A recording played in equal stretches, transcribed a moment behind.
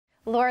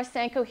Laura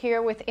Sanko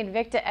here with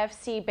Invicta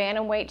FC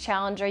bantamweight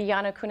challenger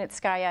Yana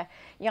Kunitskaya.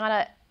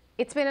 Yana,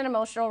 it's been an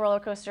emotional roller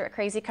coaster, a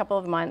crazy couple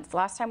of months.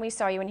 Last time we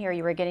saw you in here,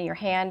 you were getting your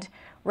hand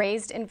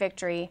raised in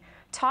victory.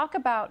 Talk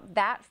about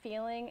that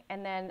feeling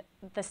and then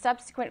the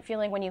subsequent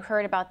feeling when you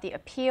heard about the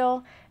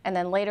appeal and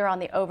then later on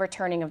the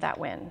overturning of that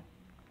win.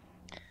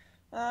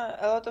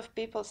 A lot of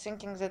people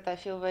thinking that I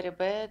feel very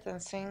bad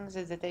and think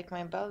that they take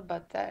my belt,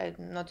 but I did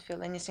not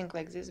feel anything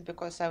like this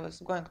because I was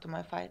going to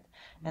my fight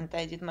and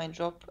I did my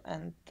job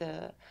and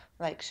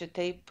like she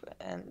tape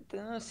and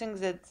things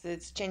that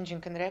it's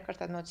changing in record.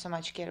 I not so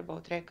much care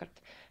about record,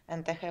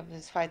 and I have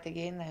this fight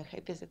again. I'm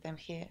happy that I'm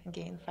here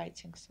again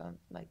fighting, so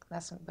like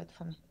nothing bad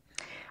for me.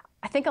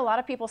 I think a lot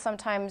of people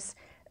sometimes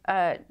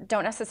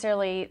don't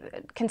necessarily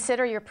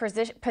consider your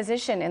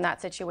position in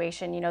that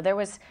situation. You know, there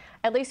was,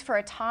 at least for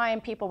a time,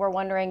 people were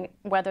wondering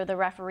whether the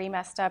referee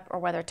messed up or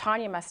whether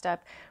Tonya messed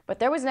up, but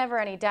there was never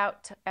any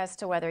doubt as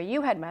to whether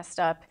you had messed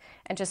up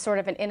and just sort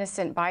of an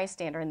innocent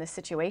bystander in this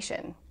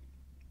situation.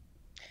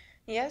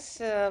 Yes,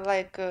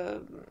 I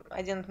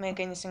didn't make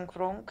anything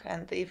wrong,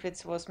 and if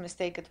it was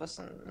mistake, it was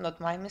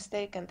not my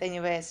mistake. And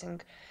anyway, I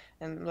think,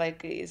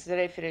 like, is the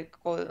referee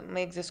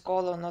make this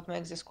call or not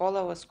make this call?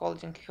 I was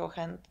holding her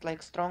hand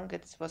like strong.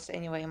 It was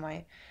anyway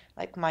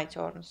my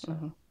turn. So.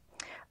 Mm-hmm.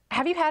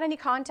 Have you had any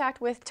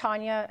contact with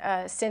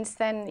Tonya since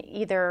then,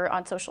 either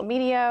on social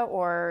media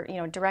or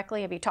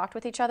directly? Have you talked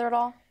with each other at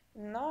all?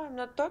 No, I'm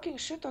not talking.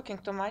 She talking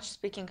too much,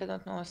 speaking, I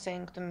don't know,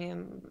 saying to me,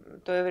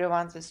 to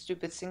everyone, the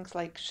stupid things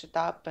like shut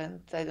up, and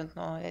I don't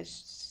know, it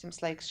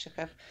seems like she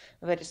have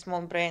a very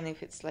small brain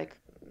if it's like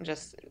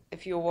just a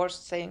few words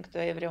saying to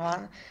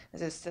everyone,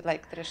 this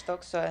like trash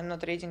talk, so I'm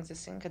not reading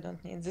this thing, I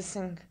don't need this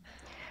thing.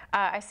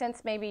 I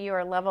sense maybe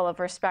your level of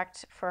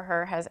respect for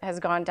her has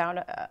gone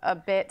down a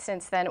bit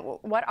since then.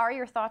 What are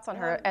your thoughts on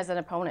her as an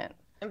opponent?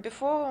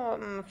 Before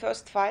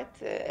first fight,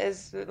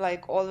 as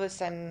like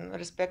always, I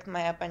respect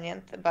my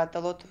opponent, but a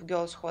lot of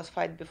girls who was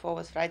fight before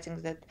was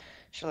writing that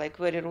she like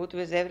very rude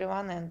with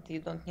everyone, and you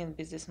don't need to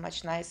be this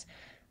much nice.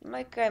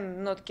 Like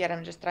I'm not care.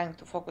 I'm just trying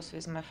to focus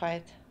with my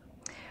fight.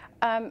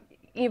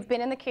 You've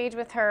been in the cage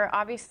with her.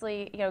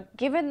 Obviously,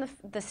 given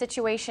the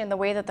situation, the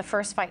way that the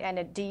first fight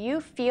ended, do you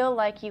feel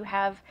like you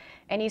have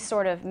any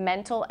sort of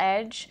mental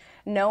edge,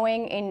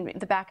 knowing in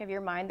the back of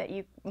your mind that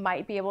you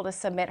might be able to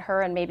submit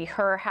her and maybe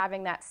her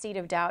having that seed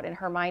of doubt in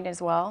her mind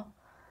as well?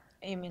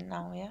 You mean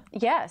now, yeah?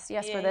 Yes,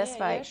 yeah, for this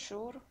fight. Yeah,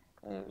 sure.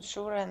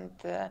 Sure,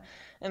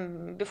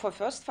 and before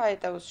first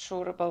fight, I was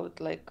sure about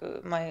like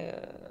my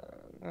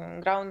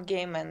ground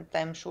game, and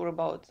I'm sure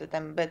about that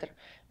I'm better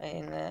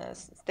in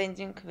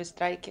standing with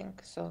striking.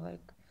 So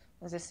like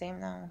the same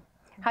now.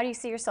 How do you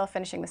see yourself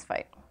finishing this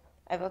fight?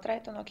 I will try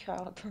to knock you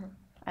out.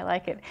 I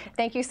like it.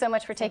 Thank you so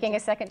much for taking a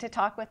second to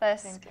talk with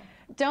us. Thank you.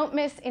 Don't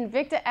miss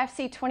Invicta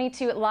FC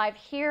 22 live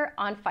here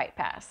on Fight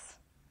Pass.